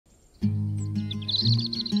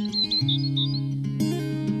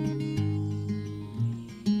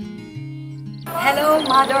Hello,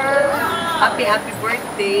 Mother! Happy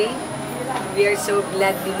birthday! We are so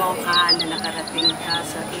glad di mo ka na nakarating ka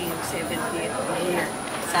sa iyong 70th year.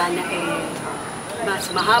 Sana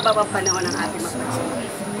mas mahaba pa panahon ang ating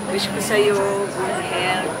mapagsunod. Wish ko sa iyo good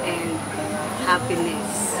health and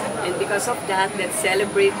happiness. And because of that, let's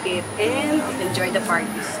celebrate it and enjoy the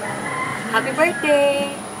parties. Happy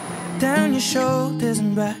birthday! Down your shoulders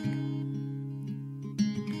and back.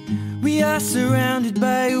 We are surrounded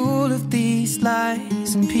by all of these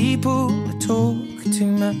lies, and people that talk too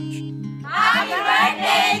much. Happy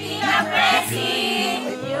birthday, Tina Precy!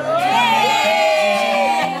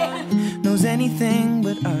 Knows anything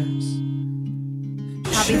but us.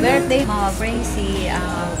 Happy birthday, Mama Precy.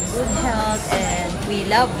 Good health, and we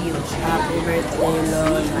love you. Happy birthday,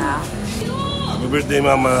 Lola. Happy birthday,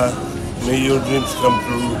 Mama. May your dreams come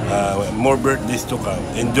true. More birthdays to come.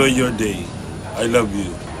 Enjoy your day. I love you.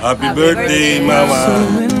 Happy birthday, Mama.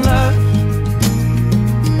 So in love.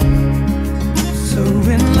 So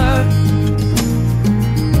in love.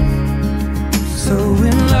 So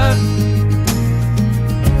in love.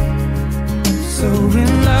 So in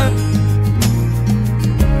love.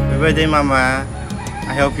 Happy birthday, Mama.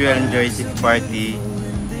 I hope you enjoy this party.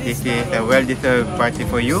 This is a well-deserved party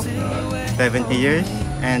for you. 70 years.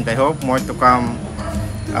 And I hope more to come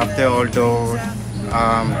after all those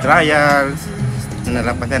trials na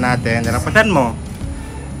nalampasan mo.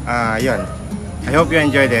 Yun. I hope you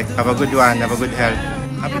enjoyed it. Have a good one. Have a good health.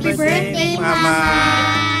 Happy birthday, Mama.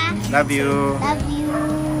 Love you. Love you.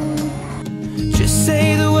 Just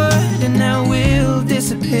say the word and now we'll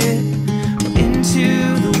disappear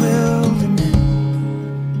into the wilderness.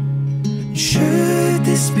 Should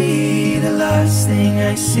this be the last thing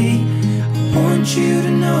I see, I want you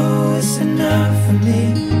to know it's enough for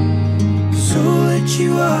me. 'Cause all that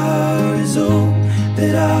you are is all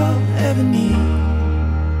that I'll ever need.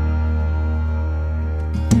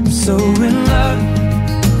 I'm so in love.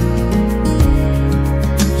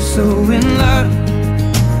 So in love.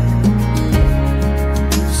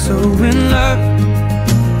 So in love.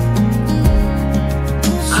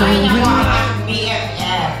 So in love.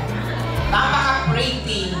 BFF.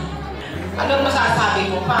 Napaka-pretty. Anong masasabi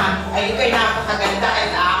mo pa? Ay, ikaw'y napakaganda kahit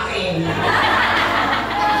sa akin.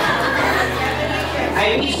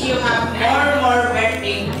 I wish you have more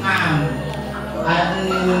birthday to come. At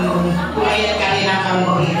kumayan ka rin ang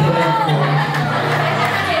pamorito ko.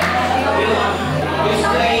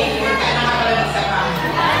 Gusto ay yung ka nakapalabas sa pa.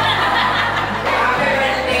 Happy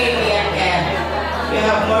birthday, BFF. You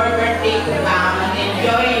have more birthday to come and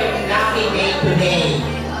enjoy your lucky day today.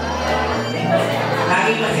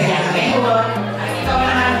 Lagi masaya kami. At ikaw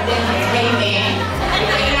naman din ang Jaime.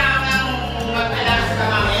 Kailangan mag-alas ka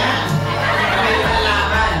mamaya. May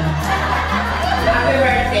kalaban. Happy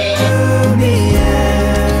birthday.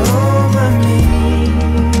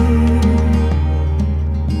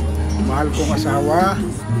 Mahal kong asawa,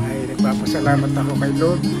 ay nagpapasalamat ako kay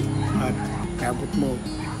Lord at nabot mo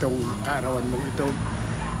itong kaarawan mo ito.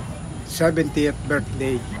 70th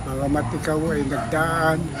birthday. Bagamat ikaw ay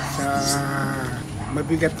nagdaan sa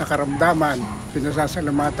mabigat na karamdaman,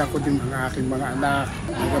 pinasasalamatan ko din ang aking mga anak.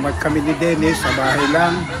 Bagamat kami ni Dennis sa bahay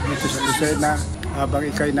lang, dito sa Lucena, habang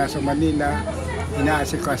ikaw ay nasa Manila,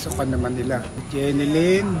 inaasikaso ka naman nila. Jenny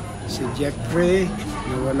Lynn, si Jeffrey,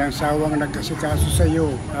 na walang sawang nagkasikaso sa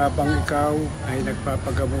iyo habang ikaw ay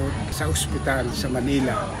nagpapagamot sa ospital sa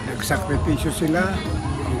Manila. Nagsakripisyo sila,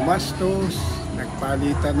 gumastos,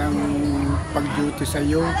 nagpalitan ng pag-duty sa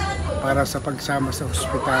iyo para sa pagsama sa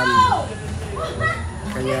ospital.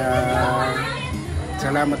 Kaya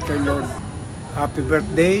salamat kay Lord. Happy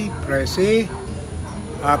birthday, Precy.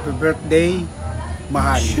 Happy birthday,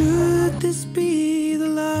 mahal. Should this be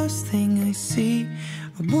the last thing I see,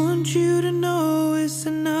 I want you to know it's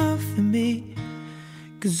enough for me.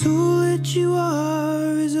 'Cause all that you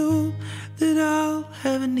are is all that I'll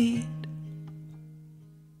ever need.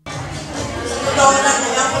 Totoo lang,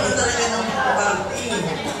 kaya ako na talaga ng party.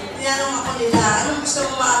 Tinanong ako nila, anong gusto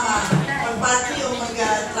mo, Mama? Mag-party o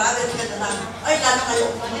mag-travel ka na lang? Ay, lalo kayo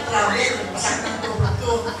mag-travel. Masakit ng tulog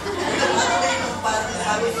ko. Ano kayo mag-party?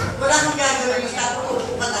 Sabi, wala kang gagawin, basta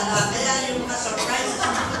tulog ka na lang. Kaya yung mga surprise,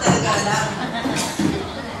 hindi ko talaga alam.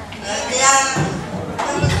 Kaya,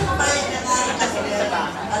 kapag kumain na namin kasi,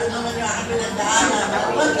 ano naman yung aking pinagdaanan,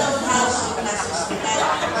 1,000 house of class hospital.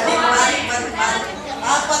 Balik-balik,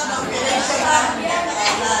 apat na operation ang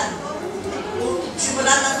pinagdaanan.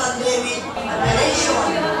 Simula ng pandemic, operation,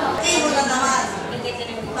 timo na naman.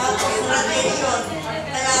 Tapos radiation.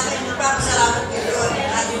 Kaya ako'y nagpapasalamat kayo.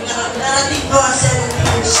 Narating ko ang 70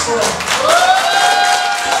 years ko.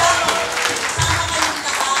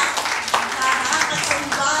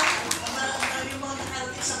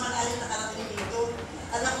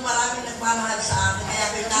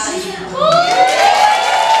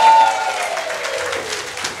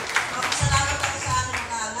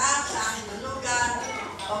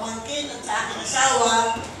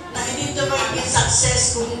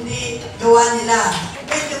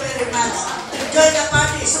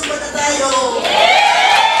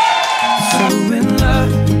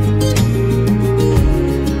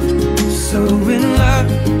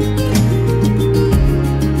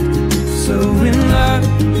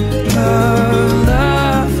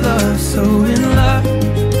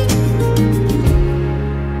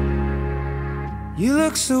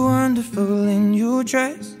 look so wonderful in your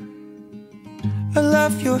dress. I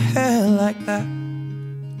love your hair like that.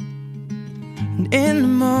 And in the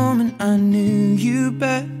moment I knew you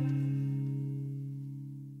best.